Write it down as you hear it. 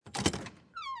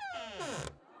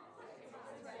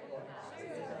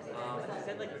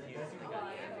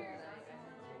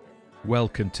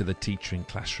Welcome to the Teacher in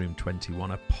Classroom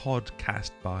 21, a podcast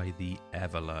by the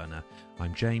Everlearner.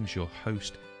 I'm James, your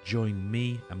host. Join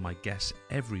me and my guests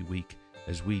every week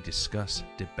as we discuss,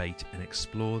 debate and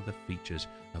explore the features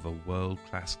of a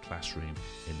world-class classroom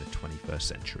in the 21st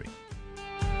century.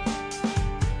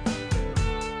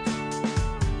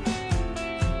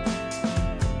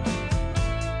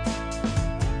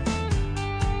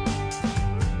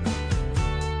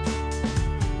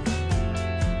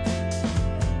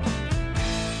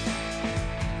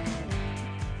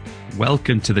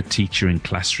 Welcome to the Teacher in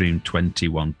Classroom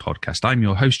 21 podcast. I'm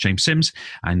your host, James Sims,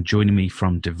 and joining me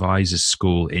from Devizes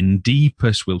School in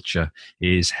deepest Wiltshire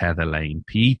is Heather Lane,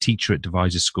 PE teacher at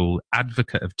Devizes School,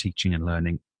 advocate of teaching and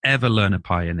learning, Everlearner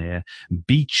pioneer,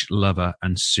 beach lover,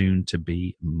 and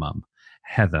soon-to-be mum.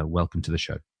 Heather, welcome to the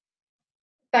show.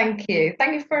 Thank you.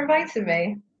 Thank you for inviting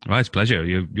me. Well, it's a pleasure.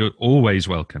 You're always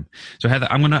welcome. So, Heather,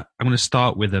 I'm gonna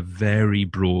start with a very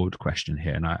broad question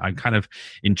here, and I'm kind of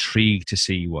intrigued to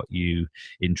see what you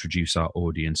introduce our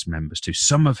audience members to.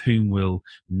 Some of whom will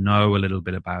know a little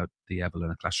bit about the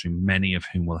Everlearner classroom, many of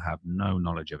whom will have no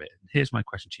knowledge of it. Here's my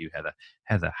question to you, Heather.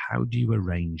 Heather, how do you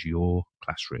arrange your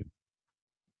classroom?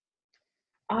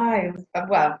 I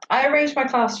arrange my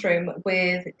classroom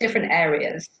with different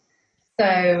areas.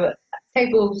 So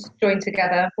tables joined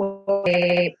together for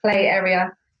a play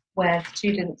area where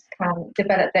students can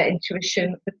develop their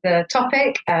intuition with the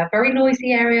topic. A very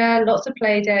noisy area, lots of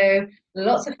Play-Doh,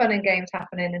 lots of fun and games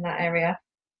happening in that area.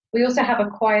 We also have a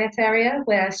quiet area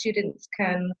where students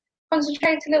can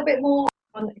concentrate a little bit more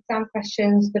on exam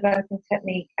questions, developing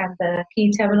technique and the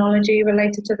key terminology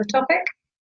related to the topic.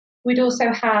 We'd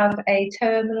also have a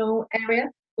terminal area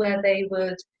where they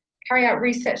would carry out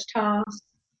research tasks.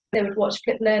 They would watch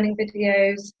flipped learning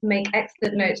videos, make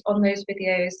excellent notes on those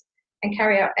videos, and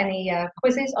carry out any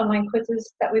quizzes, online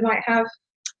quizzes that we might have.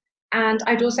 And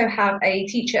I'd also have a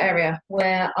teacher area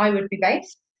where I would be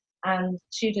based, and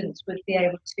students would be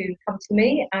able to come to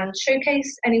me and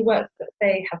showcase any work that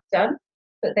they have done,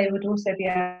 but they would also be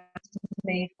able to come to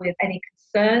me with any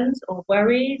concerns or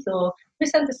worries or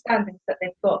misunderstandings that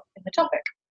they've got in the topic.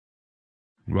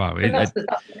 Wow. That's the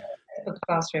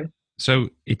classroom. So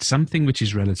it's something which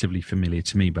is relatively familiar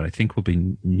to me, but I think will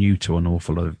be new to an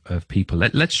awful lot of people.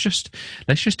 Let's just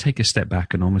take a step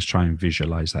back and almost try and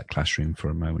visualize that classroom for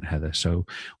a moment, Heather. So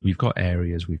we've got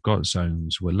areas, we've got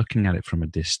zones, we're looking at it from a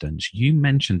distance. You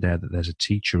mentioned there that there's a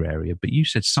teacher area, but you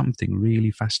said something really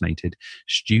fascinating.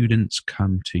 Students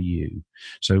come to you.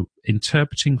 So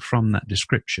interpreting from that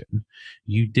description,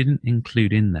 you didn't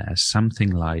include in there something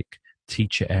like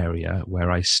teacher area where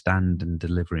I stand and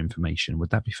deliver information. Would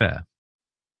that be fair?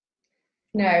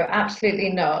 No,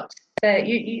 absolutely not. So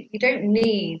you don't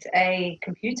need a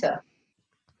computer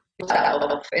in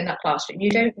that classroom. You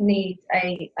don't need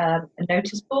a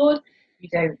notice board. You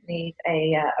don't need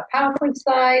a PowerPoint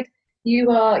slide. You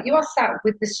are sat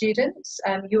with the students.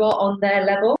 You are on their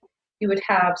level. You would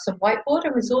have some whiteboard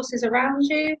and resources around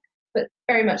you, but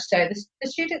very much so. The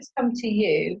students come to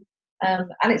you, and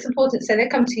it's important. So they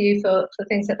come to you for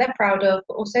things that they're proud of,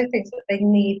 but also things that they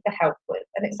need the help with.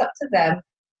 And it's up to them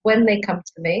when they come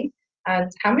to me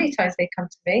and how many times they come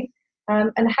to me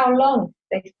and how long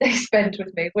they spend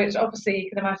with me, which obviously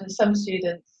you can imagine some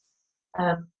students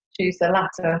choose the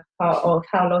latter part of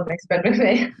how long they spend with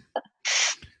me.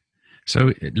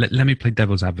 So let me play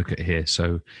devil's advocate here.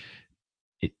 So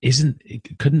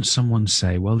couldn't someone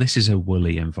say, well, this is a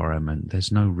woolly environment,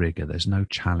 there's no rigor, there's no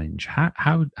challenge.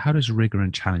 How does rigor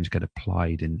and challenge get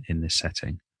applied in this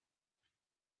setting?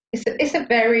 It's a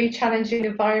very challenging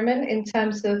environment in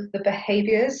terms of the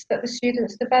behaviours that the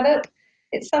students develop.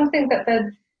 It's something that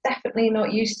they're definitely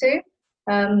not used to.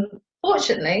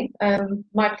 Fortunately,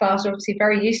 my class are obviously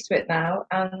very used to it now,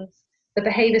 and the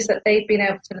behaviours that they've been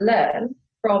able to learn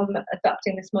from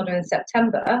adopting this model in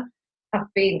September have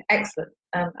been excellent.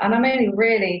 And I'm only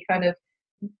really kind of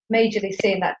majorly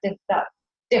seeing that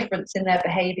difference in their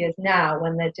behaviours now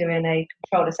when they're doing a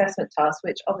controlled assessment task,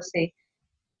 which obviously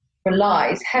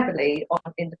relies heavily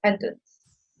on independence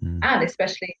and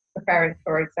especially preparing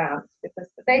for exams, because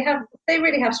they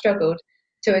really have struggled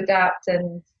to adapt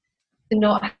and to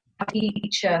not have a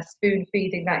teacher spoon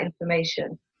feeding that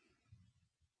information.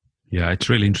 Yeah, it's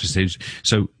really interesting.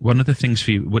 So one of the things for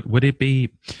you, would it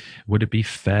be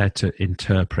fair to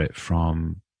interpret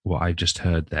from what I just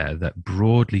heard there that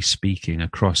broadly speaking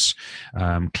across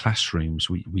classrooms,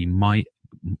 we might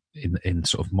in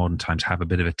sort of modern times have a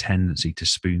bit of a tendency to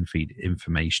spoon feed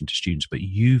information to students, but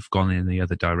you've gone in the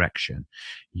other direction.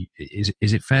 Is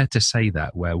it fair to say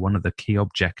that where one of the key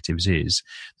objectives is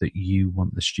that you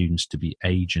want the students to be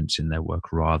agents in their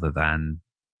work rather than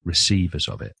receivers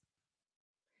of it?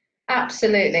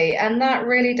 Absolutely, and that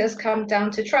really does come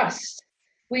down to trust.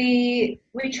 We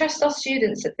trust our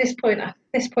students at this point. At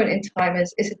this point in time,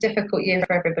 is it's a difficult year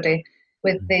for everybody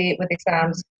with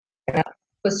exams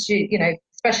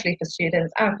especially for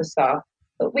students and for staff.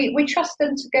 But we trust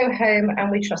them to go home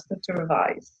and we trust them to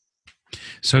revise.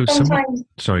 So, Sometimes,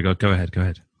 sorry, go ahead, go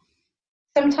ahead.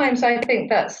 sometimes I think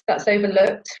that's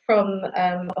overlooked from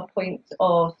a point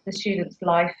of the student's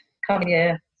life come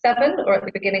year 7 or at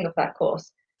the beginning of that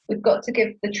course. We've got to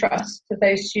give the trust to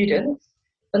those students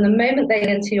from the moment they get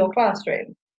into your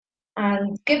classroom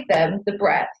and give them the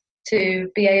breadth to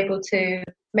be able to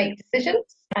make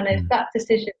decisions. And if that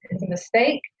decision is a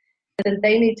mistake, then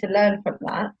they need to learn from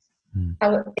that.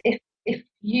 However, if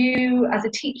you as a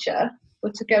teacher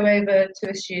were to go over to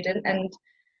a student, and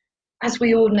as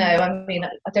we all know, I mean,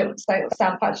 I don't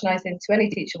sound patronising to any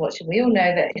teacher watching, we all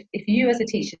know that if you as a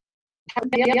teacher have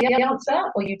the answer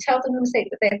or you tell them the mistake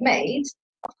that they've made,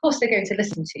 of course they're going to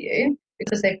listen to you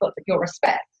because they've got your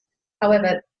respect.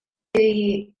 However,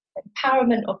 the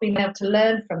empowerment of being able to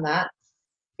learn from that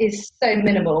is so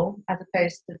minimal as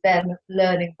opposed to them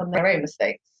learning from their own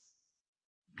mistakes.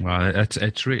 Well,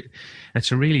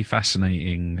 it's a really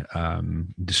fascinating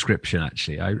description.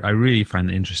 Actually, I really find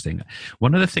it interesting.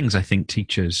 One of the things I think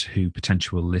teachers who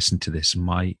potentially will listen to this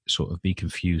might sort of be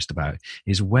confused about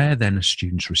is where then are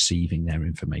students receiving their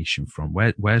information from?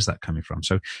 Where's that coming from?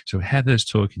 So Heather's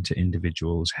talking to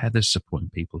individuals. Heather's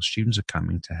supporting people. Students are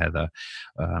coming to Heather.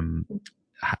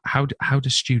 How do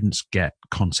students get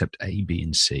concept A, B,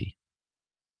 and C?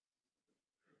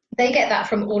 They get that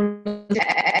from all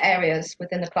areas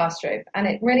within the classroom, and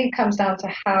it really comes down to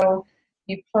how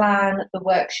you plan the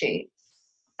worksheets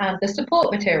and the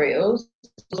support materials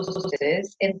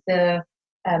in the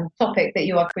topic that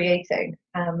you are creating.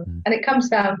 And it comes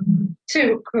down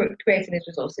to creating these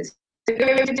resources. So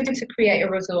you're going to create a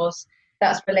resource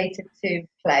that's related to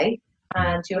play,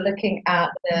 and you're looking at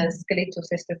the skeletal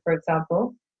system, for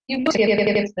example. You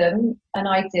give them an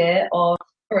idea of,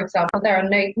 for example, there are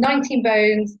 19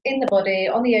 bones in the body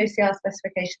on the OCR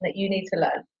specification that you need to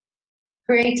learn.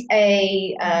 Create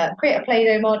a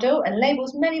Play-Doh model and label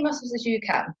as many muscles as you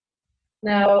can.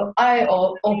 Now,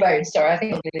 or bones. Sorry, I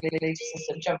think I'll just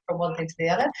sort of jump from one thing to the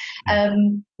other.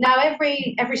 Now,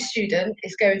 every student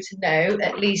is going to know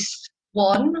at least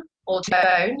 1 or 2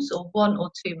 bones or 1 or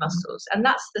 2 muscles, and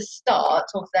that's the start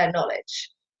of their knowledge.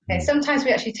 Okay, sometimes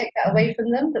we actually take that away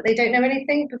from them, that they don't know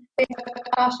anything before the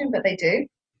classroom, but they do.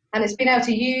 And it's being able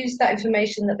to use that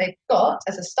information that they've got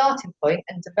as a starting point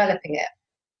and developing it.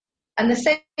 And the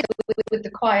same with the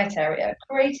quiet area,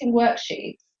 creating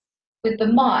worksheets with the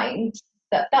mind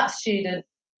that student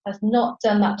has not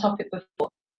done that topic before.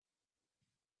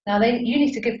 Now, you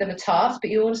need to give them a task,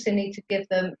 but you also need to give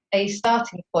them a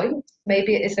starting point.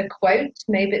 Maybe it is a quote,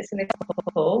 maybe it's an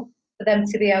example for them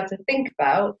to be able to think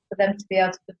about, for them to be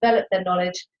able to develop their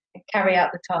knowledge and carry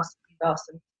out the task that you've asked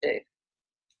them to do.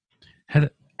 Heather,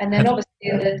 and then obviously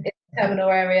in the terminal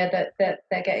area that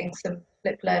they're getting some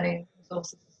flipped learning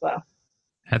resources as well.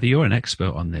 Heather, you're an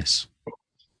expert on this.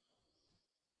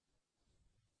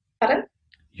 Pardon?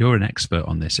 You're an expert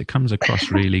on this. It comes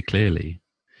across really clearly.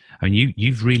 I mean,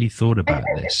 you've really thought about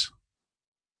this.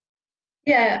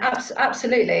 Yeah,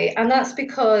 absolutely. And that's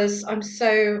because I'm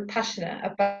so passionate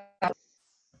about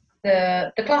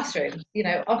the classroom. You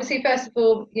know, obviously, first of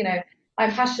all, you know, I'm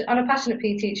a passionate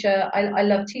PE teacher. I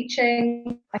love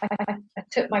teaching. I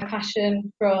took my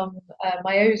passion from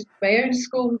my own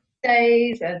school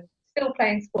days and still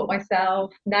playing sport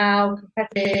myself now,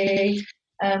 competitively.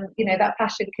 You know, that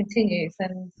passion continues.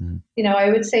 And you know,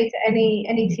 I would say to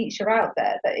any teacher out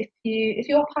there that if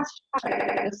you're passionate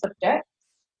about your subject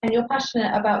and you're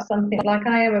passionate about something like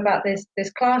I am about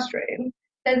this classroom,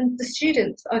 then the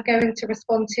students are going to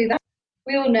respond to that.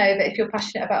 We all know that if you're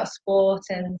passionate about a sport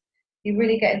and you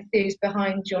really get enthused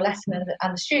behind your lesson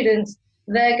and the students,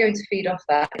 they're going to feed off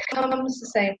that. It comes the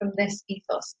same from this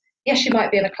ethos. Yes, you might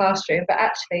be in a classroom, but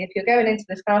actually, if you're going into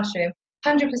this classroom,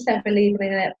 100% believing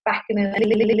in it, backing in it,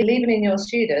 believing in your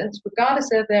students,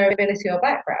 regardless of their ability or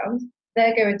background,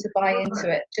 they're going to buy into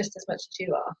it just as much as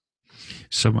you are.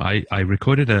 So I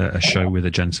recorded a show with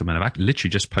a gentleman. I've literally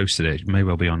just posted it. It may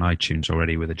well be on iTunes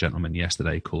already, with a gentleman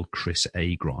yesterday called Chris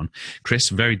Agron. Chris,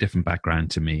 very different background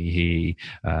to me. He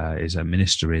is a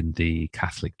minister in the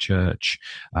Catholic Church.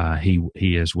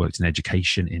 He has worked in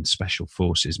education, in special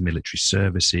forces, military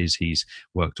services. He's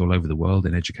worked all over the world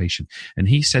in education. And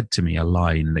he said to me a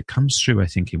line that comes through, I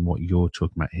think, in what you're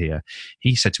talking about here.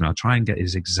 He said to me, I'll try and get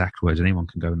his exact words. Anyone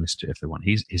can go and listen to it if they want.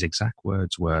 His exact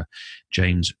words were,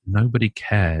 James, nobody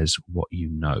cares what you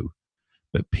know,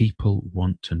 but people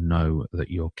want to know that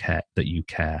you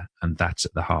care, and that's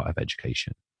at the heart of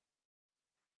education.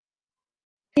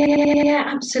 Yeah,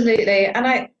 absolutely.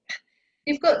 And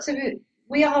you've got to,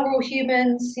 we are all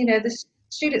humans, the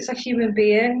students are human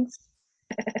beings.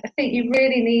 I think you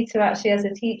really need to actually, as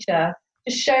a teacher,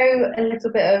 just show a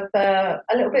little bit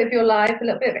of your life, a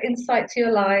little bit of insight to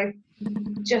your life,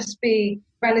 just be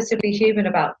relatively human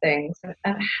about things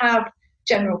and have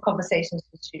general conversations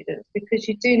with students, because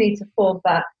you do need to form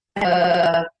that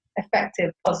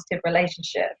effective, positive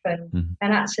relationship, and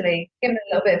actually give them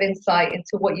a little bit of insight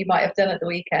into what you might have done at the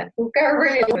weekend. We'll go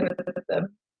really well with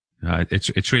them.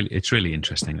 It's really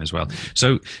interesting as well.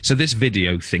 So this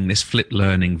video thing, this flipped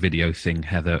learning video thing,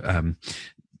 Heather.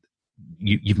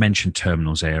 You've mentioned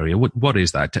terminals area. What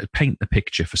is that? To paint the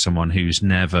picture for someone who's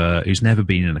never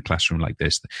been in a classroom like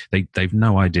this. They've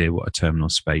no idea what a terminal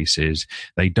space is.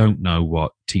 They don't know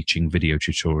what teaching video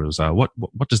tutorials are.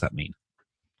 What does that mean?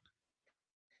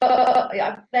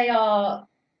 They are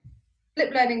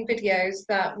flipped learning videos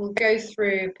that will go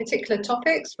through particular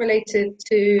topics related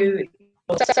to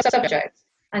subjects,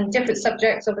 and different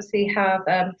subjects obviously have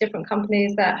different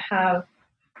companies that have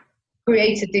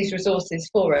created these resources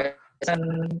for us. I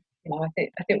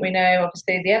think we know,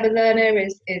 obviously, the Everlearner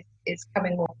is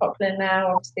coming more popular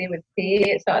now. Obviously, with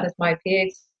PE, it started as My PE,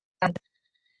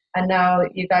 and now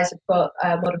you guys have got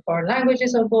modern foreign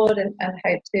languages on board, and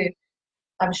hope to,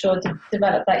 I'm sure, to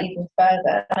develop that even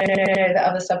further. I know that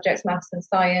other subjects, maths and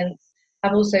science,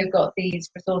 have also got these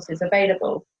resources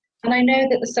available. And I know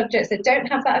that the subjects that don't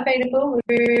have that available would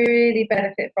really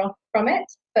benefit from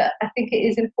it. But I think it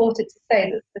is important to say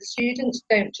that the students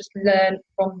don't just learn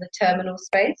from the terminal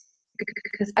space,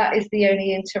 because that is the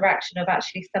only interaction of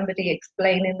actually somebody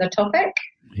explaining the topic.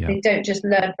 Yeah. They don't just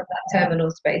learn from that terminal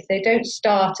space. They don't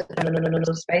start at the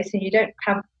terminal space, and you don't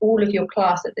have all of your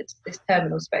class at this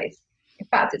terminal space. In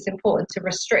fact, it's important to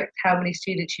restrict how many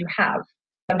students you have.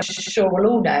 I'm sure we'll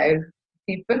all know,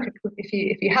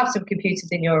 if you have some computers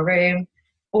in your room,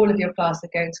 all of your class are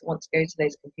going to want to go to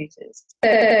those computers.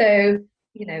 So,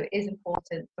 it is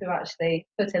important to actually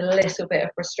put a little bit of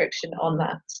restriction on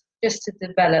that, just to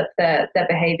develop their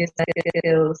behaviour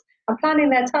skills and planning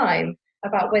their time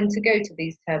about when to go to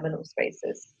these terminal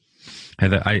spaces.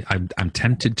 Heather, I'm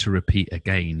tempted to repeat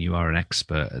again. You are an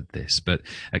expert at this, but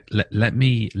let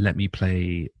me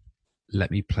play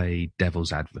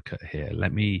devil's advocate here.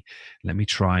 Let me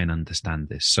try and understand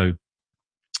this. So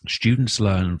students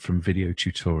learn from video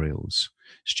tutorials.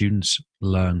 Students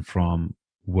learn from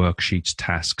worksheets,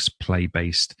 tasks,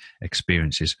 play-based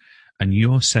experiences. And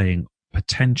you're saying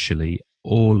potentially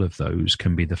all of those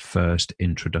can be the first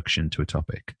introduction to a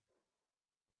topic.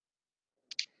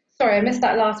 Sorry, I missed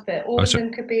that last bit. All of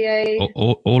them could be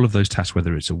all of those tasks,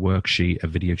 whether it's a worksheet, a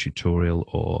video tutorial,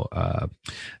 or a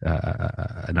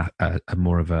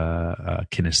more of a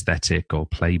kinesthetic or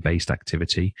play-based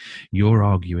activity. You're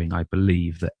arguing, I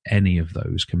believe, that any of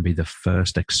those can be the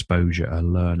first exposure a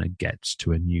learner gets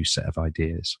to a new set of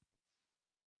ideas.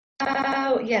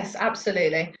 Oh, yes,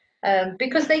 absolutely.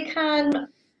 Because they can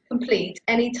complete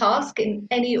any task in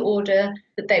any order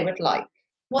that they would like.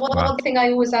 One thing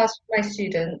I always ask my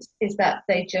students is that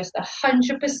they just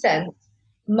 100%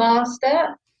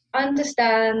 master,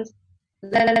 understand,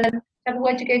 learn, whichever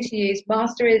word you're going to use.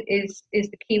 Master is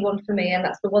the key one for me, and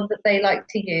that's the one that they like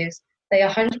to use. They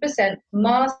 100%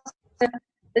 master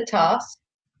the task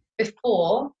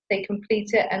before they complete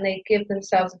it, and they give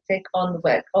themselves a tick on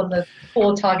the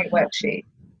core target worksheet.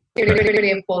 It's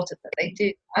really important that they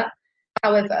do that.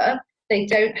 However, they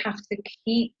don't have to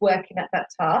keep working at that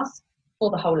task for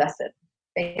the whole lesson.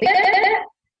 They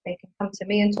can come to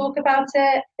me and talk about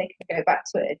it. They can go back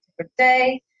to it a different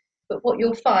day. But what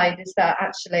you'll find is that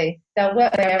actually they'll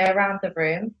work their way around the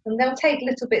room, and they'll take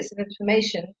little bits of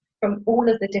information from all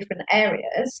of the different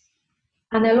areas,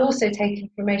 and they'll also take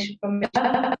information from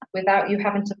without you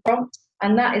having to prompt.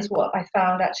 And that is what I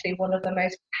found actually one of the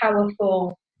most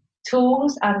powerful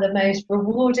tools and the most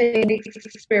rewarding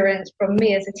experience from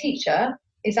me as a teacher,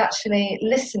 is actually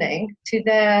listening to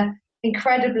their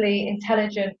incredibly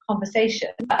intelligent conversation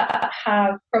that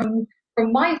have from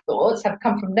my thoughts have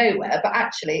come from nowhere, but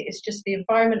actually it's just the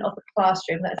environment of the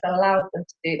classroom that has allowed them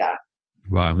to do that.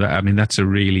 Wow. I mean, that's a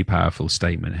really powerful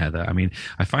statement, Heather. I mean,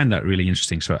 I find that really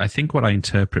interesting. So I think what I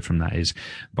interpret from that is,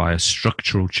 by a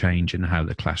structural change in how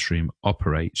the classroom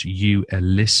operates, you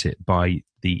elicit, by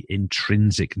the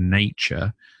intrinsic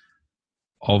nature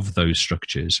of those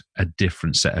structures, a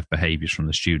different set of behaviors from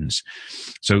the students.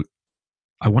 So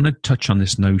I want to touch on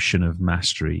this notion of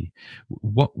mastery.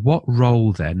 What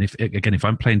role then, if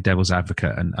I'm playing devil's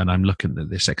advocate and I'm looking at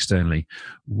this externally,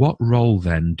 what role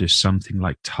then does something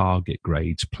like target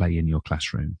grades play in your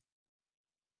classroom?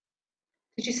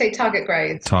 Did you say target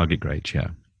grades? Target grades, yeah.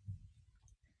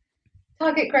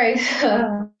 Target grades.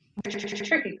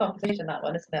 Tricky conversation, that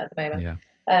one, isn't it, at the moment? Yeah.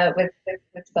 With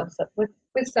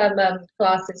some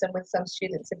classes and with some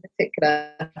students in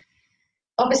particular.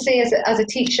 Obviously, as a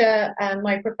teacher, and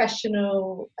my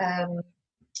professional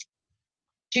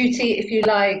duty, if you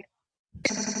like,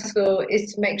 school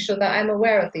is to make sure that I'm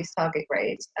aware of these target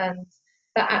grades and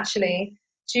that actually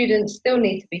students still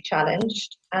need to be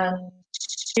challenged and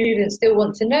students still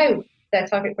want to know their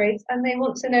target grades and they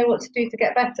want to know what to do to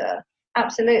get better.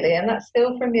 Absolutely, and that's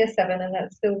still from year 7 and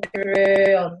that's still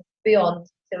beyond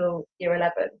till year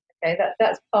 11. Okay,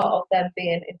 that's part of them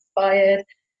being inspired,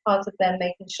 part of them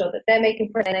making sure that they're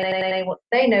making progress,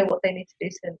 they know what they need to do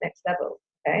to the next level.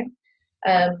 Okay,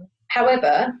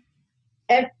 however,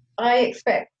 I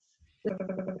expect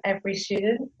from every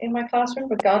student in my classroom,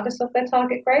 regardless of their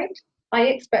target grade, I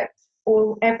expect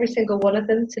every single one of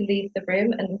them to leave the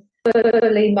room and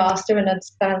fully master and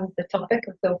understand the topic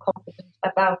and feel confident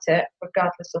about it,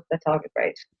 regardless of their target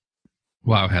grade.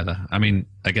 Wow, Heather. I mean,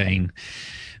 again,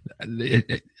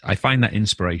 I find that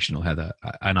inspirational, Heather,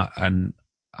 and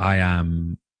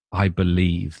I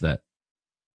believe that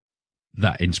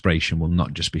inspiration will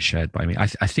not just be shared by me. I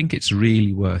think it's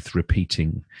really worth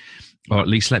repeating, or at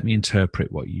least let me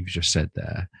interpret what you've just said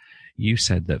there. You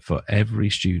said that for every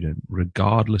student,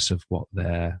 regardless of what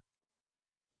their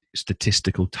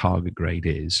statistical target grade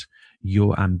is,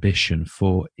 your ambition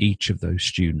for each of those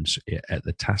students at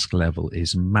the task level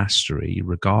is mastery,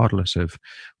 regardless of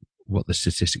what the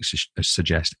statistics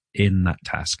suggest in that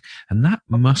task. And that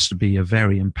must be a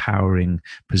very empowering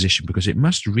position, because it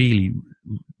must really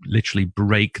literally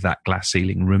break that glass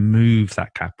ceiling, remove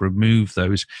that cap, remove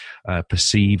those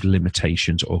perceived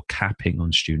limitations or capping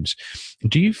on students.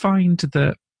 Do you find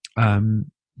that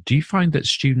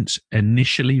students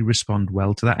initially respond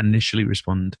well to that, initially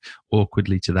respond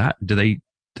awkwardly to that? Do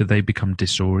they become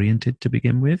disoriented to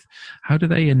begin with? How do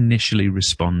they initially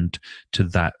respond to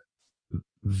that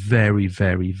very,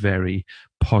 very, very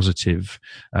positive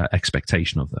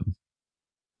expectation of them?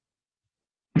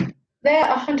 They're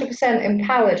 100%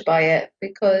 empowered by it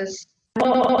because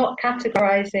not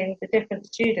categorizing the different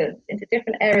students into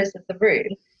different areas of the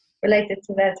room related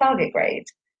to their target grade.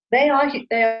 They're not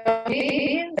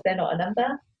a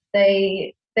number.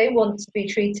 They want to be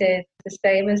treated the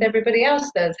same as everybody else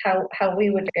does. How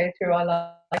we would go through our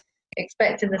life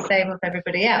expecting the same of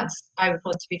everybody else. I would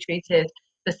want to be treated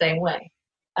the same way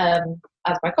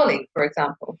as my colleague, for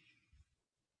example,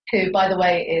 who, by the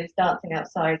way, is dancing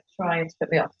outside trying to put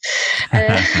me off.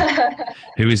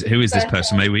 Who is this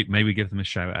person? May we give them a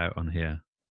shout out on here?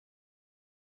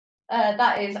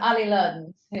 That is Ali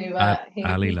Lund, who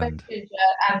Ali Lund.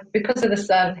 And because of the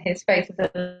sun, his face is a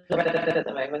little red at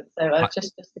the moment. So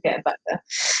just to get him back there.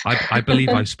 I believe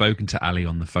I've spoken to Ali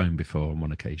on the phone before on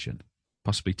one occasion,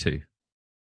 possibly two.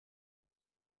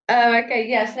 Oh, okay.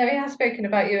 Yes. No, he has spoken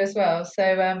about you as well. So,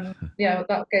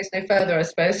 that goes no further, I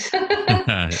suppose.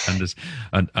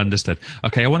 Understood.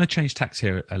 Okay, I want to change tacks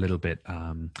here a little bit.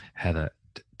 Heather,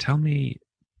 tell me,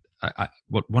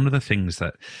 what one of the things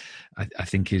that I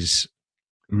think is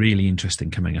really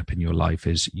interesting coming up in your life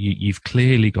is you've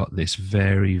clearly got this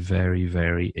very, very,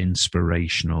 very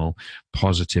inspirational,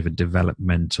 positive and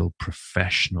developmental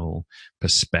professional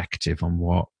perspective on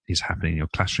what is happening in your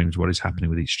classrooms, what is happening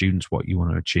with each student, what you want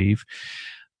to achieve.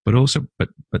 But also, but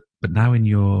now in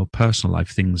your personal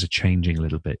life, things are changing a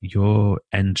little bit. You're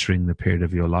entering the period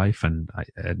of your life, and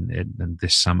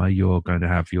this summer you're going to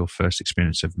have your first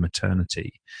experience of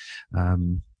maternity.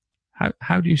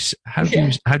 How do you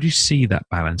see that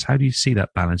balance? How do you see that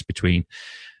balance between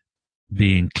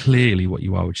being clearly what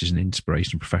you are, which is an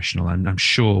inspirational professional, and I'm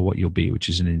sure what you'll be, which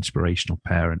is an inspirational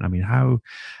parent? I mean, how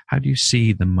do you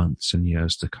see the months and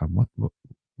years to come?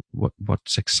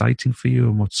 What's exciting for you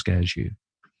and what scares you?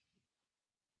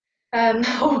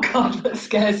 Oh God, what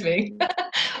scares me?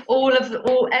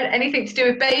 Anything to do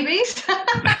with babies.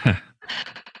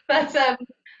 But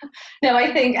no,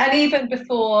 I think, and even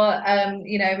before,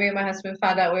 me and my husband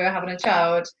found out we were having a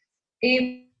child,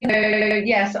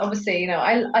 yes, obviously,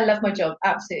 I love my job,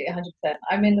 absolutely 100%.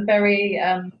 I'm in the very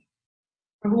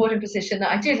rewarding position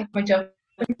that I do love my job.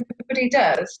 Everybody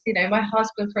does. My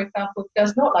husband, for example,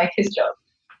 does not like his job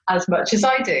as much as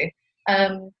I do.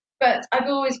 But I've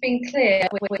always been clear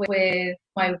with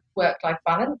my work-life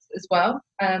balance as well.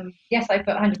 Yes, I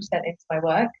put 100% into my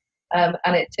work.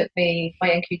 and it took me my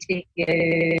NQT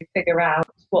to figure out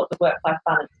what the work-life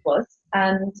balance was,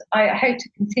 and I hope to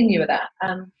continue with that.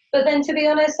 But then, to be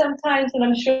honest, sometimes, and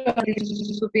I'm sure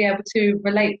listeners will be able to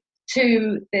relate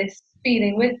to this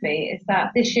feeling with me, is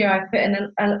that this year I put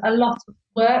in a lot of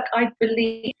work, I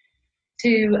believe,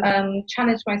 to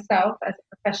challenge myself as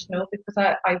a professional, because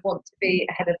I want to be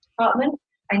a head of department.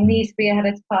 I need to be a head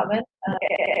of department.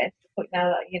 Getting to the point now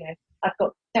that,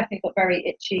 I've definitely got very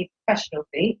itchy professional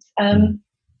feet. And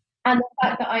the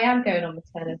fact that I am going on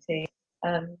maternity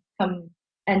come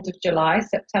end of July,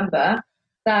 September,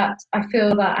 that I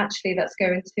feel that actually that's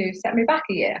going to set me back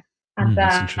a year, and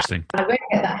That's that interesting. I won't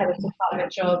get that head of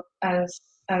department job as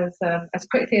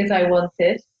quickly as I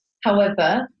wanted.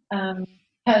 However,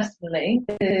 personally,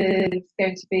 it's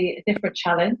going to be a different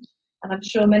challenge, and I'm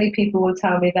sure many people will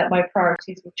tell me that my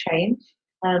priorities will change.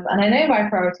 And I know my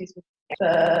priorities will change,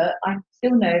 but I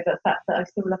still know that I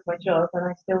still love my job, and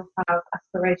I still have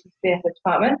aspirations to be a head of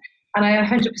department, and I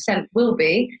 100% will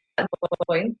be at one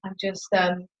point. I'm just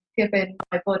giving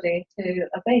my body to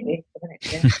a baby for the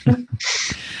next year.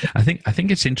 I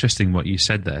think it's interesting what you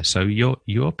said there. So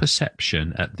your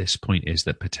perception at this point is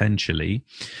that potentially,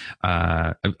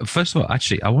 first of all,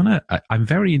 actually, I'm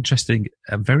very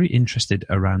interested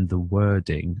around the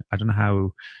wording. I don't know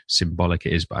how symbolic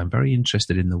it is, but I'm very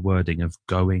interested in the wording of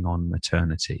going on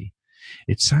maternity.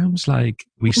 It sounds like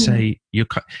we say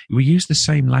we use the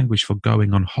same language for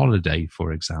going on holiday,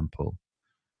 for example,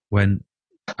 when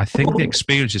I think the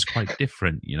experience is quite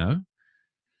different, Yeah,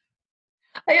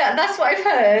 that's what I've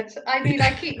heard. I mean,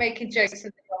 I keep making jokes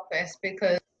in the office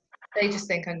because they just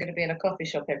think I'm going to be in a coffee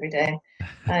shop every day.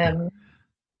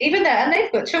 Even there, and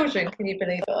they've got children, can you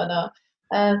believe it or not?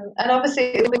 And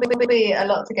obviously, it will be a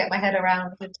lot to get my head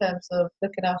around in terms of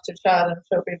looking after a child. I'm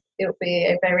sure it'll be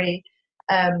a very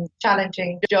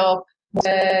challenging job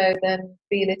than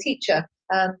being a teacher.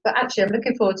 But actually, I'm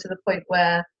looking forward to the point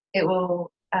where it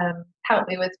will help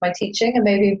me with my teaching, and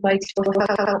maybe my teacher will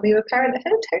help me with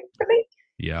parenthood, hopefully.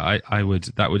 Yeah, I would.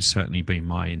 That would certainly be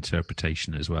my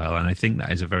interpretation as well, and I think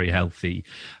that is a very healthy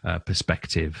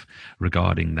perspective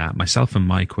regarding that. Myself and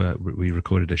Mike we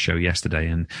recorded a show yesterday,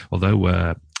 and although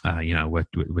we're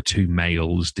two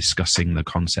males discussing the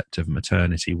concept of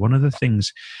maternity, one of the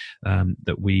things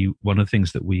that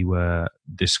we were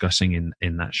discussing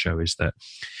in that show is that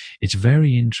it's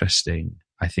very interesting,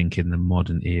 I think, in the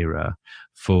modern era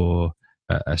for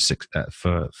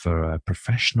a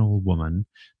professional woman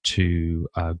to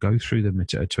go through to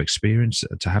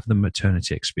have the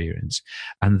maternity experience,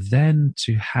 and then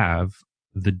to have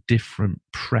the different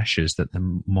pressures that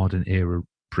the modern era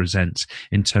presents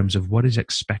in terms of what is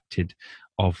expected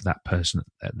of that person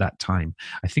at that time.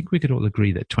 I think we could all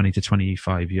agree that 20 to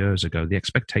 25 years ago, the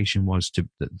expectation was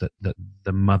that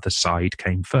the mother side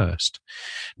came first.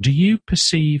 Do you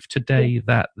perceive today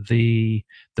that the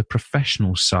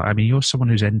professional side, I mean, you're someone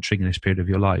who's entering this period of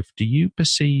your life, do you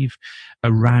perceive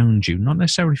around you, not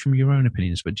necessarily from your own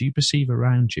opinions, but do you perceive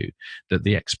around you that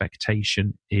the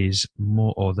expectation is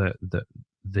more, or the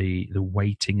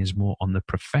weighting is more on the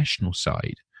professional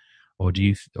side, or do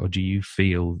you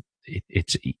feel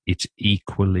it's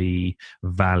equally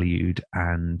valued,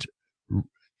 and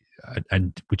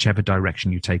whichever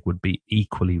direction you take would be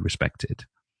equally respected?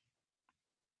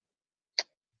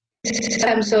 In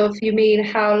terms of, you mean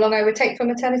how long I would take for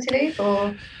maternity leave,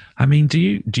 or? I mean,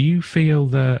 do you feel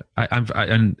that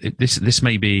this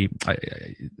may be,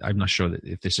 I'm not sure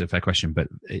if this is a fair question, but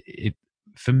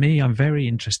for me, I'm very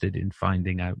interested in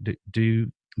finding out,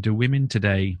 do women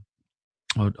today,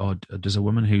 or does a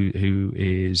woman who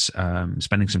is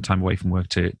spending some time away from work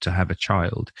to have a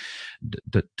child,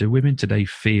 do women today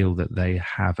feel that they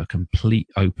have a complete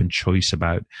open choice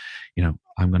about,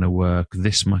 I'm going to work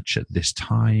this much at this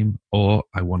time, or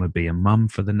I want to be a mum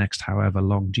for the next however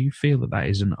long? Do you feel that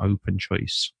is an open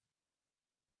choice?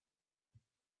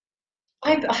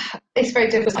 It's very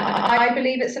difficult. I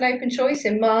believe it's an open choice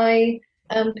in my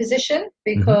position,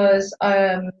 because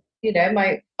I've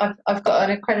got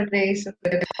an incredibly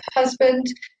supportive husband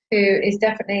who is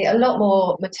definitely a lot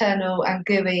more maternal and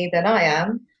gooey than I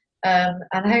am, and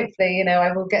hopefully,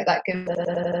 I will get that gooey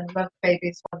and love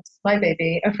babies once my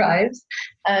baby arrives.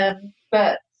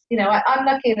 But I'm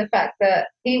lucky in the fact that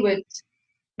he would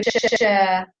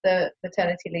share the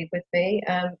maternity leave with me,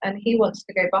 and he wants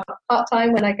to go back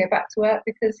part-time when I go back to work,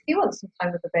 because he wants some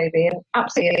time with the baby, and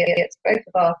absolutely it's both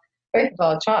of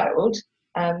our child,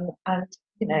 and I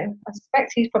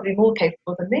suspect he's probably more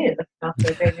capable than me of looking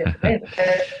after a baby at the moment.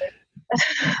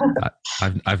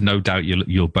 I've no doubt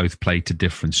you'll both play to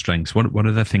different strengths. One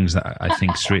of the things that I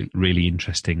think is really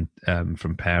interesting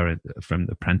from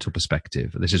the parental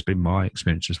perspective, this has been my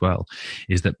experience as well,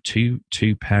 is that two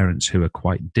parents who are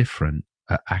quite different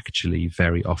are actually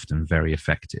very often very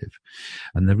effective.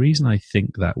 And the reason I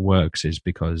think that works is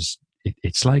because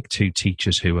it's like two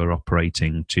teachers who are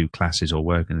operating two classes or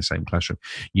work in the same classroom.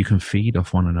 You can feed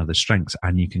off one another's strengths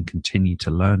and you can continue to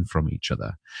learn from each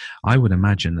other. I would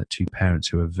imagine that two parents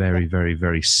who are very, very,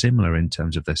 very similar in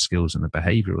terms of their skills and the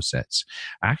behavioral sets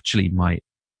actually might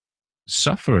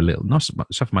suffer a little. Not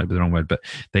suffer might be the wrong word, but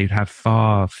they'd have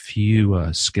far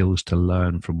fewer skills to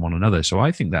learn from one another. So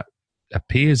I think that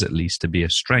appears at least to be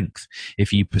a strength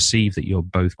if you perceive that you're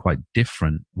both quite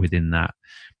different within that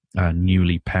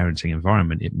newly parenting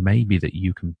environment. It may be that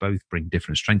you can both bring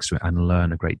different strengths to it and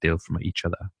learn a great deal from each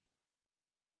other.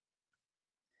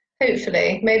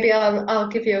 Hopefully, maybe I'll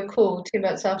give you a call 2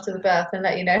 months after the birth and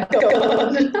let you know how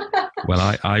it's gone.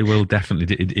 Well, I will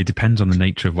definitely. It depends on the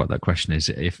nature of what that question is.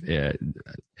 If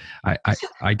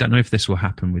I don't know if this will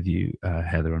happen with you,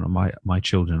 Heather, or not. My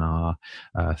children are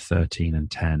 13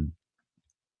 and 10,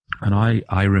 and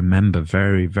I remember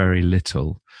very, very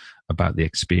little about the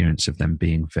experience of them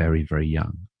being very, very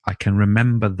young. I can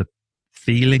remember the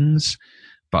feelings,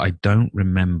 but I don't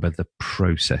remember the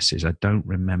processes. I don't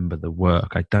remember the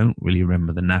work. I don't really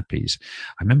remember the nappies.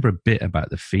 I remember a bit about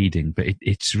the feeding, but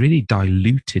it's really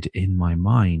diluted in my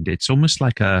mind. It's almost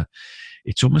like a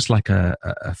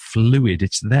fluid.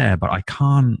 It's there, but I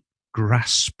can't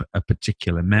grasp a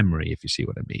particular memory, if you see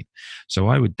what I mean. So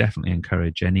I would definitely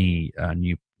encourage any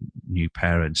new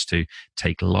parents to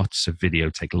take lots of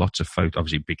video, take lots of photos.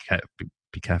 Obviously,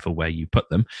 be careful where you put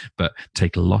them, but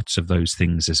take lots of those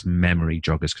things as memory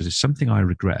joggers, because it's something I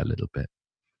regret a little bit.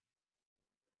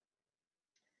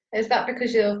 Is that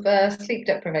because of sleep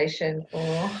deprivation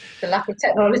or the lack of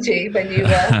technology when you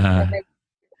were?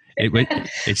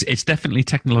 It's definitely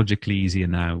technologically easier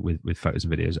now with photos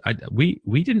and videos.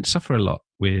 We didn't suffer a lot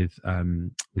with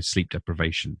sleep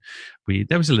deprivation.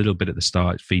 There was a little bit at the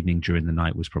start. Feeding during the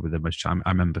night was probably the most. I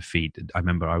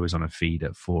remember I was on a feed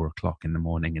at 4 o'clock in the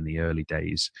morning in the early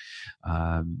days.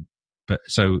 But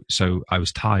so I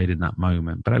was tired in that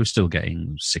moment, but I was still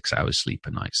getting 6 hours sleep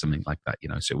a night, something like that,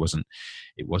 so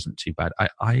it wasn't too bad.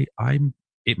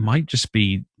 It might just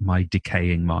be my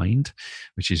decaying mind,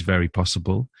 which is very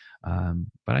possible.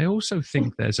 But I also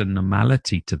think there's a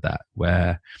normality to that,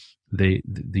 where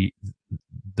the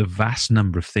vast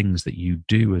number of things that you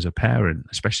do as a parent,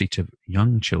 especially to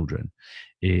young children,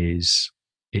 is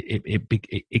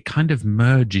it kind of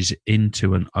merges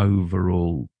into an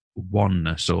overall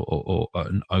oneness or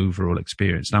an overall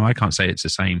experience. Now, I can't say it's the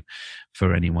same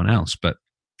for anyone else, but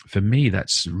for me,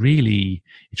 it's really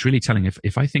telling.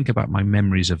 If I think about my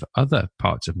memories of other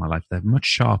parts of my life, they're much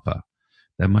sharper.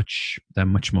 They're much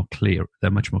more clear.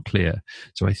 They're much more clear.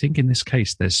 So I think in this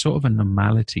case, there's sort of a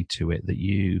normality to it that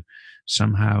you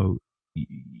somehow,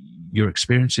 your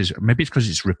experiences, maybe it's because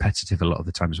it's repetitive a lot of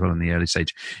the time as well in the early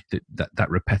stage, that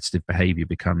repetitive behavior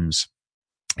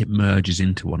it merges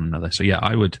into one another. So yeah,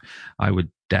 I would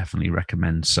definitely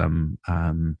recommend some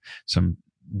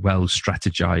well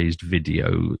strategized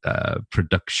video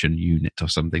production unit or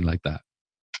something like that.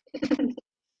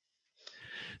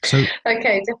 So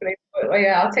okay, definitely. Well,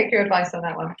 yeah, I'll take your advice on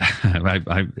that one.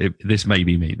 This may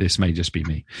be me. This may just be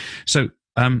me. So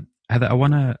Heather, I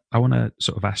want to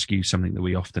sort of ask you something that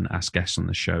we often ask guests on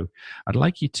the show. I'd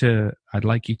like you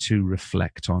to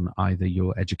reflect on either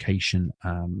your education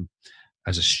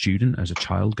as a student, as a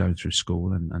child going through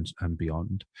school and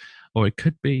beyond, or it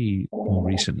could be more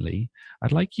recently.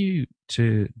 I'd like you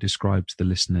to describe to the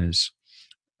listeners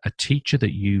a teacher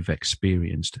that you've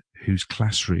experienced whose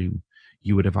classroom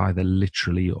you would have either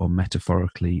literally or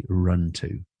metaphorically run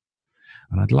to.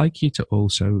 And I'd like you to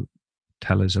also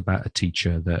tell us about a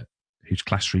teacher whose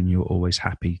classroom you're always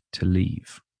happy to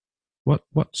leave. What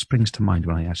springs to mind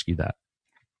when I ask you that?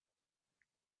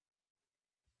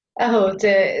 Oh,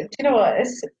 dear. Do you know what?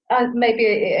 Maybe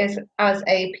it is as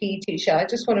a PE teacher. I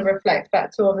just want to reflect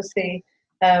back to obviously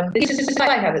the teachers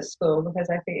I had at school, because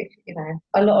I think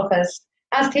a lot of us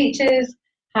as teachers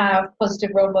have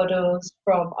positive role models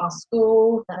from our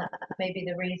school. Maybe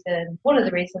one of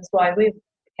the reasons why we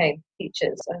became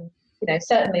teachers, and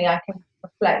certainly I can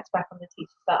reflect back on the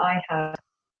teachers that I had.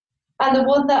 And the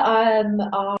one that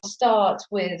I'll start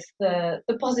with the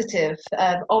positive.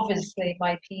 Obviously,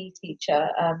 my PE teacher,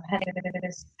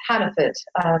 Miss Hannaford.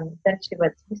 Then she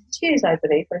went to Mrs. Hughes, I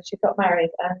believe, when she got married,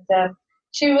 and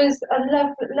she was a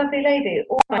lovely lady.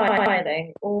 Always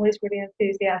smiling, always really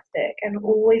enthusiastic, and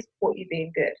always caught you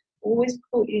being good. Always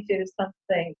caught you doing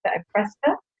something that impressed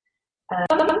her.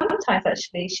 Sometimes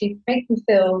actually she made me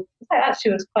feel like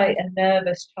actually was quite a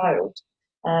nervous child,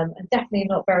 and definitely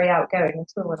not very outgoing at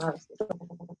all when I was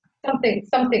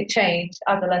something changed,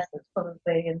 adolescence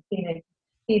probably, and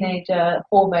teenager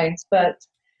hormones. But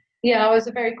yeah, I was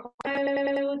a very quiet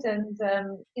child, and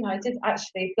I did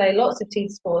actually play lots of team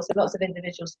sports and lots of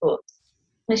individual sports.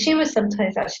 And she would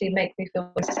sometimes actually make me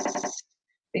feel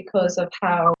because of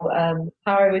how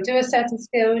I would do a certain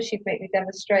skill. She'd make me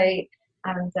demonstrate,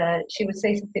 and she would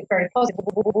say something very positive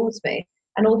towards me.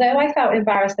 And although I felt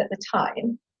embarrassed at the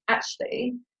time,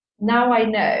 actually, now I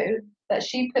know that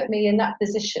she put me in that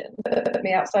position, put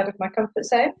me outside of my comfort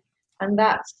zone, and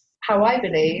that's how I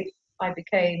believe I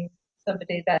became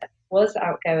somebody that was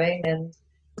outgoing and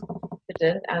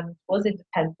confident and was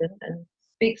independent and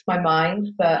speaks my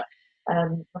mind, but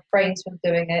refrains from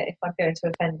doing it if I'm going to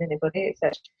offend anybody,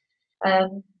 etc.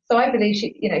 So I believe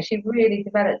she really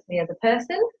developed me as a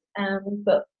person,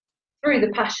 but through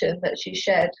the passion that she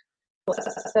shared for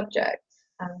the subject.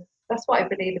 And that's what I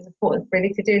believe is important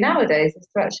really to do nowadays, is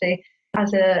to actually,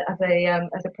 as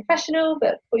a professional,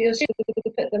 but for your students,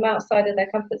 to put them outside of their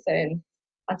comfort zone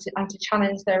and to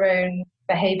challenge their own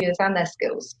behaviours and their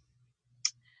skills.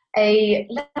 A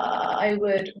lesson I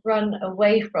would run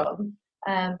away from,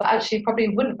 but actually probably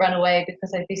wouldn't run away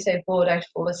because I'd be so bored I'd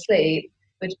fall asleep,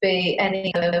 would be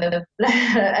any kind of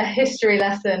a history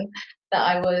lesson that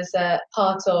I was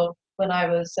part of when I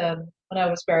was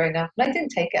growing up. And I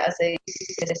didn't take it as a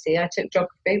GCSE. I took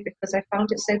geography because I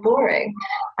found it so boring,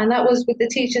 and that was with the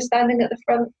teacher standing at the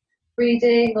front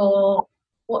reading or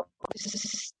what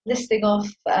listing off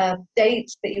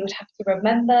dates that you would have to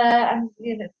remember, and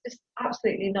just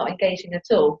absolutely not engaging at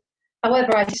all.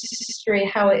 However, I history,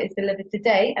 how it is delivered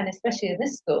today, and especially in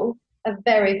this school, a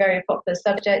very, very popular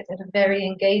subject and a very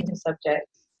engaging subject.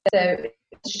 So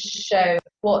show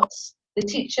what the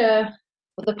teacher,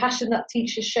 what the passion that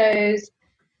teacher shows,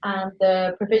 and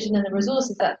the provision and the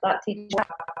resources that teacher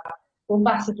has will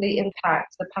massively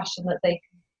impact the passion that they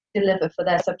can deliver for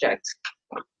their subject.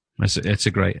 It's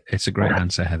a great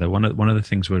answer, Heather. One of the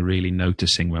things we're really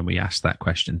noticing when we ask that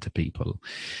question to people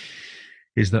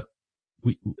is that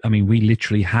we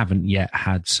literally haven't yet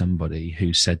had somebody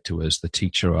who said to us, the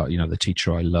teacher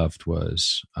I loved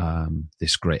was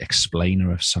this great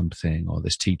explainer of something, or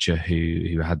this teacher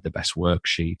who had the best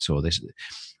worksheets, or this.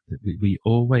 We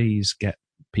always get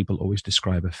people always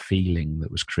describe a feeling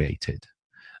that was created.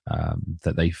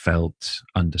 That they felt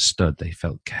understood, they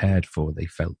felt cared for, they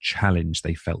felt challenged,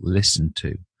 they felt listened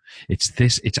to.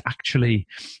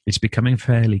 It's becoming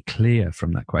fairly clear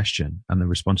from that question and the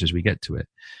responses we get to it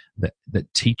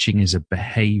that teaching is a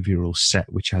behavioral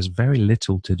set which has very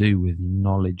little to do with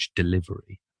knowledge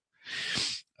delivery.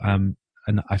 And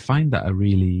I find that a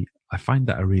really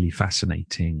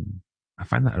fascinating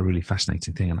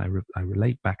thing. And I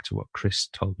relate back to what Chris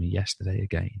told me yesterday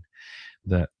again,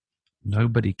 that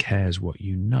nobody cares what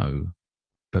you know,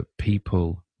 but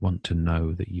people want to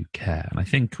know that you care. And I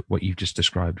think what you've just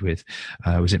described with,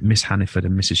 was it Miss Hanniford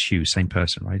and Mrs. Hughes, same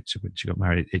person, right? So when she got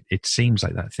married, it seems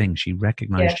like that thing. She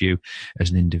recognized you as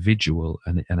an individual,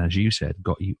 and as you said,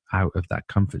 got you out of that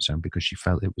comfort zone because she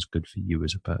felt it was good for you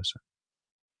as a person.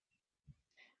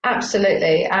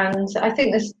 Absolutely. And I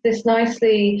think this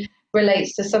nicely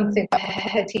relates to something the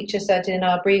head teacher said in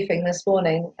our briefing this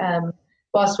morning,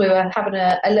 whilst we were having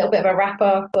a little bit of a wrap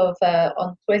up of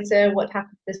on Twitter what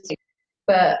happened this week.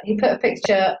 But he put a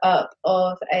picture up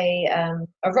of a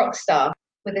rock star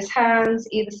with his hands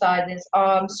either side and his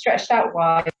arms stretched out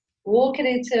wide, walking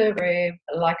into a room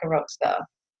like a rock star.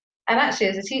 And actually,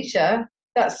 as a teacher,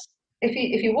 that's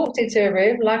if you walked into a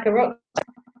room like a rock star,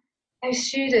 those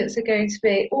students are going to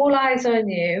be all eyes on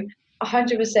you,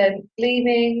 100%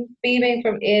 gleaming, beaming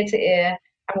from ear to ear,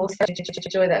 and will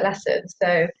enjoy that lesson.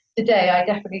 So today, I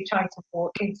definitely try to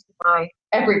walk into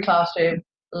every classroom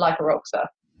like a rock star.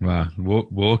 Wow,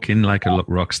 walk in like a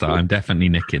rock star. I'm definitely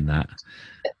nicking that.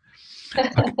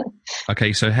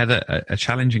 Okay, so Heather, a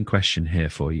challenging question here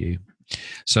for you.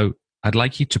 So I'd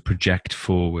like you to project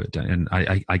forward, and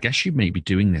I guess you may be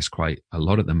doing this quite a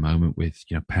lot at the moment with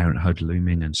parenthood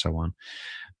looming and so on.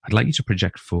 I'd like you to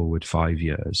project forward 5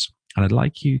 years, and I'd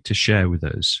like you to share with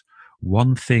us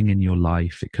one thing in your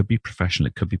life. It could be professional,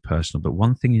 it could be personal, but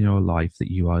one thing in your life that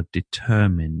you are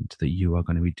determined that you are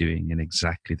going to be doing in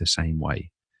exactly the same way.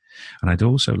 And I'd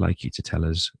also like you to tell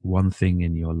us one thing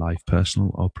in your life,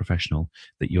 personal or professional,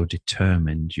 that you're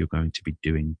determined you're going to be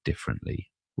doing differently.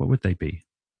 What would they be?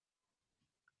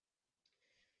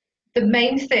 The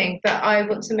main thing that I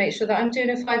want to make sure that I'm doing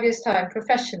in 5 years' time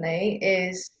professionally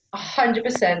is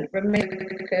 100% remain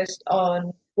focused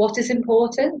on what is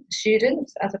important to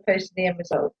students as opposed to the end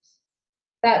results.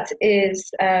 That is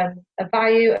a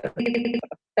value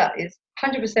that is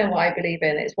 100% what I believe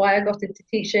in. It's why I got into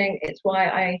teaching. It's why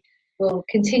I will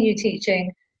continue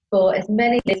teaching for as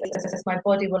many years as my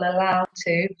body will allow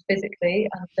to physically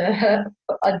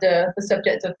under the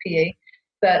subject of PE.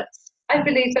 But I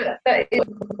believe that that is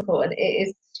important. It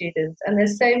is students, and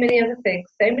there's so many other things,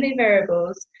 so many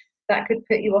variables that could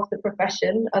put you off the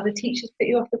profession. Other teachers put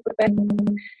you off the profession.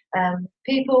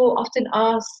 People often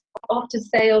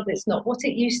say, "Oh, it's not what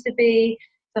it used to be."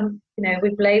 We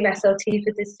blame SLT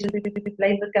for this. We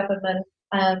blame the government.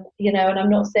 And I'm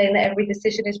not saying that every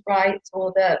decision is right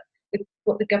or that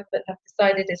what the government have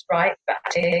decided is right. But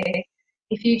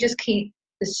if you just keep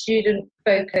the student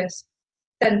focus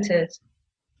centered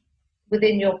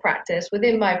within your practice,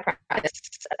 within my practice,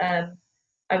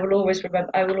 I will always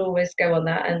remember. I will always go on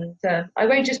that, and I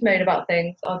won't just moan about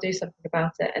things. I'll do something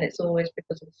about it, and it's always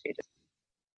because of the students.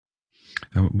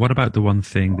 What about the one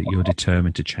thing that you're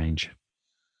determined to change?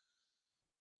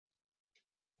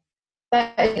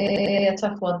 That is a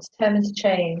tough one. Determined to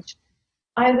change.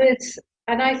 I would,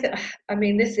 and I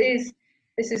mean, this is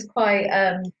quite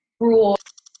broad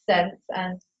sense,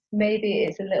 and maybe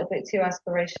it's a little bit too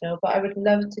aspirational. But I would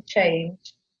love to change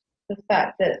the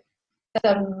fact that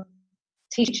some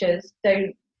teachers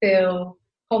don't feel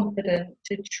confident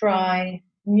to try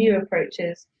new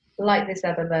approaches like this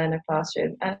Ever Learner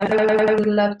classroom. And I would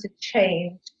love to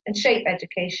change and shape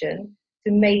education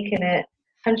to making it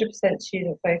 100%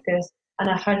 student focused and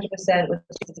 100% with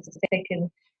students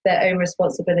taking their own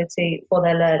responsibility for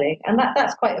their learning. And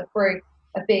that's quite a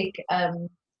big kind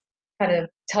of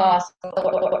task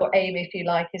or aim, if you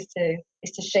like, is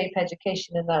to shape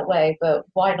education in that way. But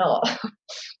why not?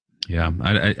 Yeah,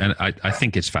 I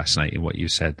think it's fascinating what you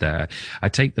said there. I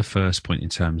take the first point in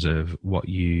terms of what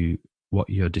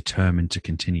you're determined to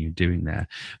continue doing there.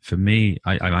 For me,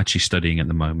 I'm actually studying at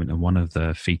the moment, and one of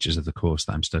the features of the course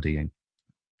that I'm studying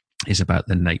is about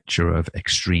the nature of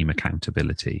extreme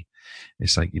accountability.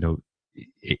 It's like,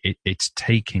 it's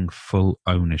taking full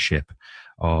ownership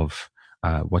of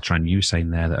what you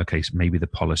saying there, that, okay, so maybe the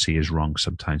policy is wrong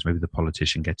sometimes, maybe the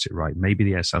politician gets it right, maybe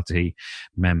the SLT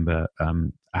member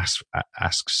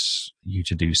asks you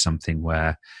to do something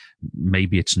where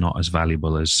maybe it's not as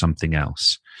valuable as something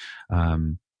else.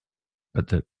 But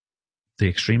the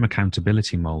extreme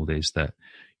accountability mold is that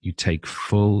you take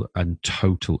full and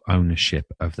total ownership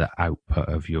of the output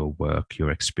of your work,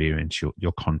 your experience,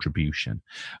 your contribution.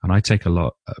 And I take a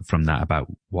lot from that about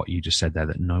what you just said there,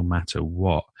 that no matter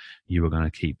what, you are going to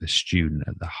keep the student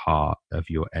at the heart of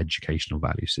your educational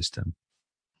value system.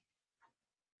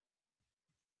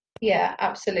 Yeah,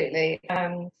 absolutely.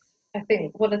 I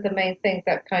think one of the main things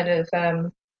that kind of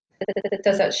that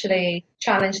does actually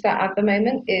challenge that at the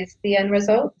moment is the end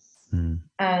results and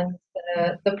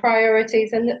the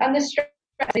priorities and the stress,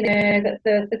 that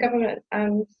the government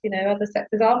and other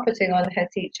sectors are putting on head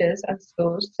teachers and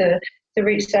schools to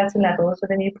reach certain levels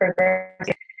with a new program.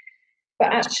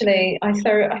 But actually, I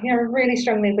really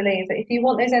strongly believe that if you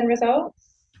want those end results,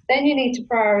 then you need to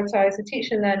prioritise the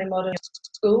teaching and learning model in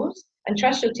schools and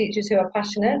trust your teachers who are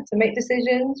passionate to make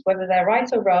decisions, whether they're right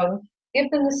or wrong. Give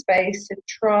them the space to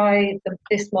try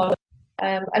this model,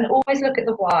 and always look at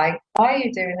the why. Why are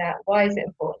you doing that? Why is it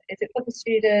important? Is it for the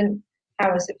student?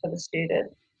 How is it for the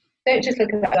student? Don't just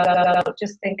look at that.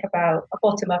 Just think about a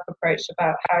bottom-up approach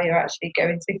about how you're actually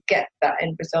going to get that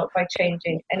end result by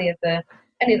changing any of the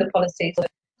policies or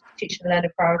teaching and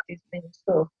learning priorities within the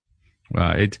school.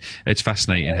 Right, it's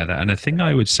fascinating, Heather. And the thing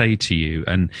I would say to you,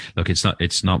 and look,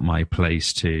 it's not my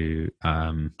place to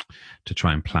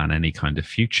try and plan any kind of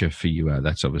future for you.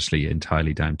 That's obviously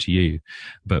entirely down to you.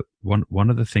 But one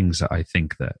of the things that I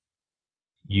think that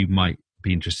you might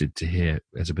be interested to hear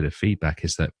as a bit of feedback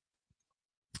is that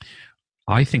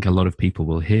I think a lot of people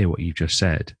will hear what you've just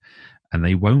said, and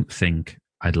they won't think,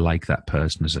 I'd like that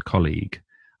person as a colleague.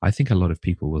 I think a lot of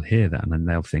people will hear that and then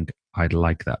they'll think, I'd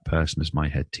like that person as my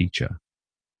head teacher.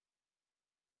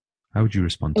 How would you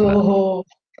respond to that?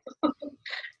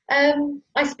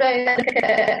 I suppose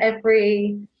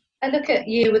I look at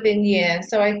year within year.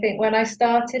 So I think when I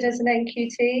started as an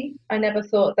NQT, I never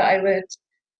thought that I would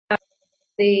have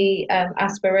the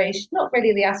aspiration, not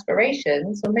really the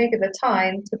aspirations, or maybe the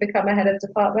time to become a head of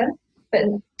department. But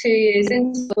 2 years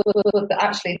into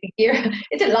actually the year,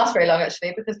 it didn't last very long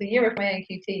actually, because the year of my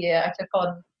NQT year, I took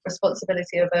on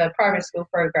responsibility of a primary school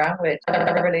program, which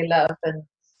I really love and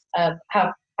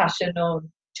have passion on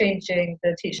changing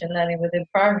the teaching and learning within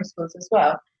primary schools as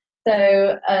well.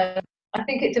 So I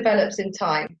think it develops in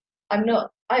time. I'm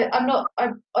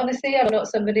honestly, I'm not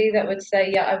somebody that would say,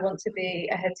 yeah, I want to be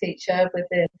a head teacher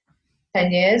within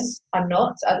 10 years. I'm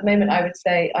not. At the moment, I would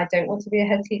say I don't want to be a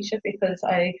head teacher because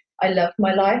I love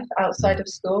my life outside of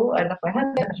school. I love my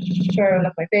husband, I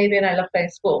love my baby, and I love playing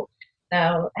sport.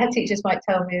 Now, head teachers might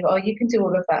tell me, oh, you can do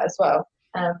all of that as well.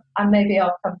 And maybe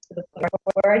I'll come to the point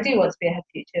where I do want to be a head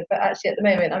teacher. But actually, at the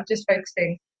moment, I'm just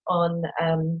focusing on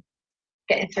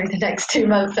getting through the next 2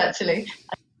 months, actually.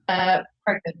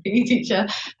 Pregnant PE teacher,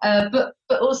 but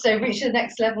also reach the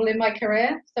next level in my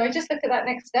career. So I just look at that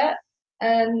next step,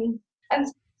 and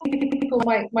people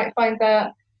might find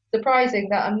that surprising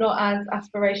that I'm not as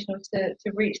aspirational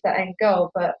to reach that end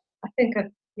goal. But I think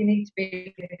you need to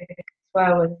be as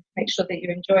well and make sure that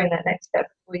you're enjoying that next step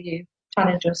before you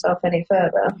challenge yourself any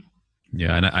further.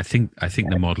 Yeah, and I think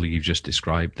the model you've just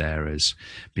described there as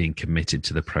being committed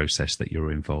to the process that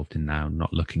you're involved in now,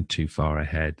 not looking too far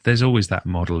ahead. There's always that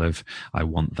model of I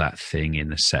want that thing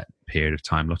in a set period of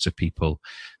time. Lots of people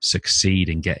succeed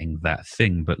in getting that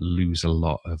thing, but lose a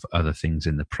lot of other things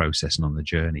in the process and on the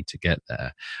journey to get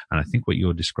there. And I think what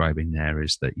you're describing there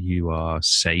is that you are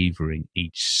savoring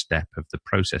each step of the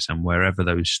process, and wherever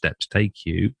those steps take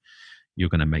you, you're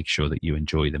going to make sure that you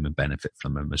enjoy them and benefit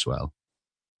from them as well.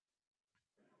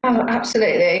 Oh,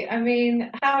 absolutely. I mean,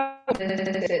 how is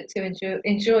it to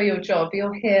enjoy your job?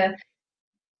 You're here,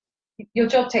 your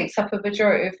job takes up a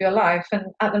majority of your life, and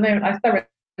at the moment, I thoroughly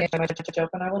enjoy my job,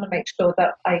 and I want to make sure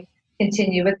that I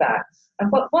continue with that.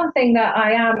 And one thing that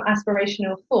I am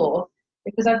aspirational for,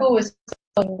 because I've always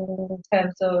thought in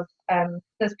terms of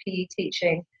does PE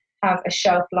teaching have a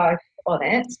shelf life on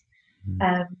it?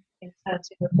 In terms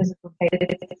of your physical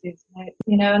capabilities,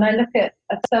 and I look at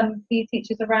some PE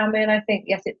teachers around me and I think,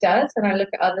 yes, it does. And I look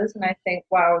at others and I think,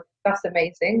 wow, that's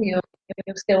amazing.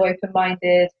 You're still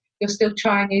open-minded, you're still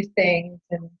trying new things,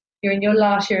 and you're in your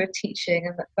last year of teaching,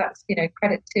 and that's,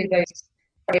 credit to those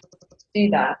able to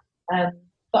do that.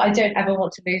 But I don't ever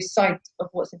want to lose sight of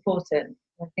what's important.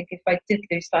 I think if I did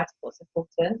lose sight of what's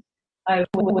important, I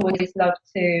would always love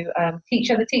to teach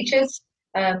other teachers.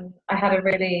 I had a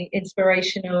really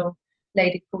inspirational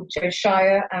lady called Jo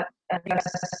Shire at the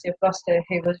University of Gloucester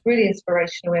who was really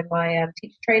inspirational in my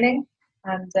teacher training,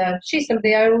 and she's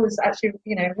somebody I always actually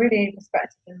really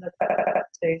respected and looked up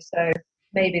to. So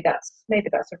maybe that's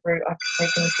a route I could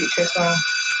take in the future as well.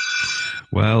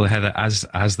 Well, Heather, as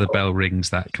the bell rings,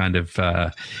 that kind of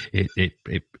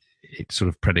it sort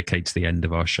of predicates the end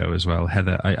of our show as well.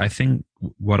 Heather, I think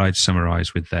what I'd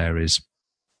summarize with there is,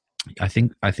 I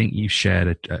think you've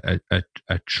shared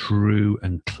a true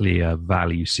and clear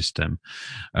value system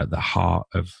at the heart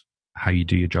of how you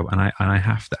do your job. And I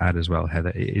have to add as well,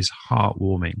 Heather, it is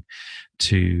heartwarming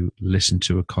to listen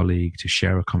to a colleague, to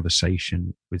share a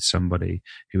conversation with somebody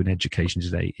who in education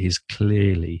today is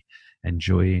clearly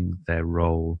enjoying their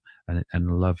role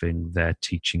and loving their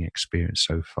teaching experience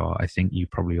so far. I think you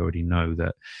probably already know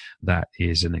that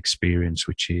is an experience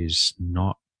which is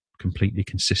not completely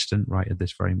consistent right at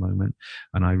this very moment,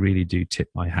 and I really do tip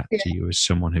my hat to you as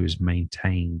someone who has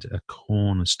maintained a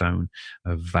cornerstone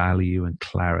of value and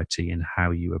clarity in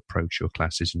how you approach your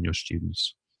classes and your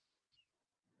students.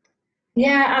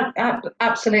 Yeah,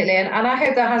 absolutely, and I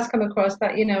hope that has come across.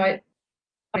 That I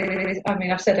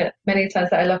mean, I've said it many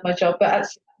times that I love my job, but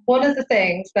one of the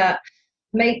things that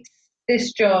makes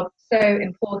this job so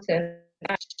important,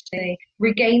 actually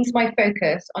regains my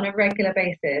focus on a regular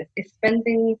basis, is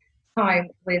spending time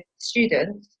with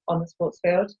students on the sports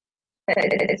field.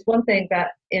 It's one thing that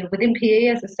within PE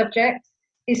as a subject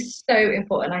is so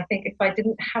important. I think if I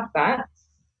didn't have that,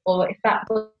 or if that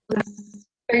was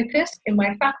focused in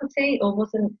my faculty, or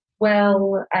wasn't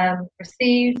well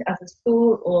received as a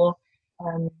school, or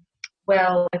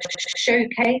well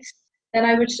showcased, then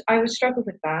I would struggle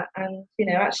with that. And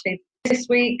actually this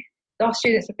week our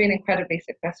students have been incredibly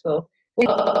successful. We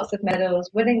got lots of medals,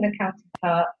 winning the county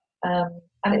cup.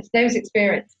 And it's those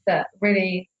experiences that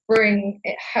really bring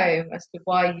it home as to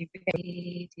why you became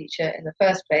a teacher in the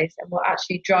first place, and what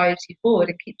actually drives you forward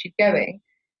and keeps you going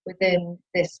within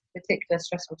this particular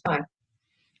stressful time.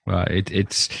 Well,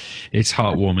 it's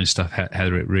heartwarming stuff,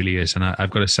 Heather. It really is. And I've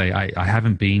got to say, I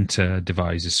haven't been to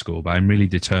Devizes School, but I'm really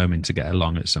determined to get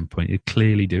along at some point. You're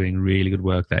clearly doing really good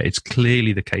work there. It's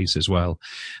clearly the case as well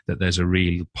that there's a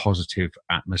really positive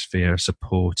atmosphere,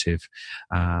 supportive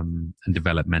and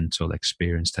developmental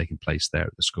experience taking place there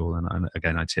at the school. And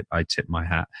again, I tip my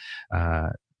hat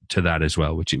to that as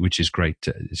well, which is great.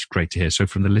 It's great to hear. So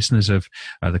from the listeners of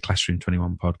the Classroom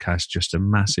 21 podcast, just a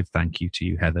massive thank you to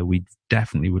you, Heather. We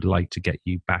definitely would like to get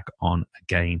you back on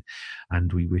again,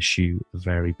 and we wish you the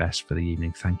very best for the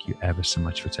evening. Thank you ever so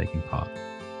much for taking part.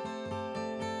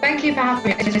 Thank you for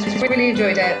having me. I just really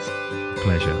enjoyed it.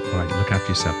 Pleasure. All right, look after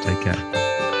yourself. Take care.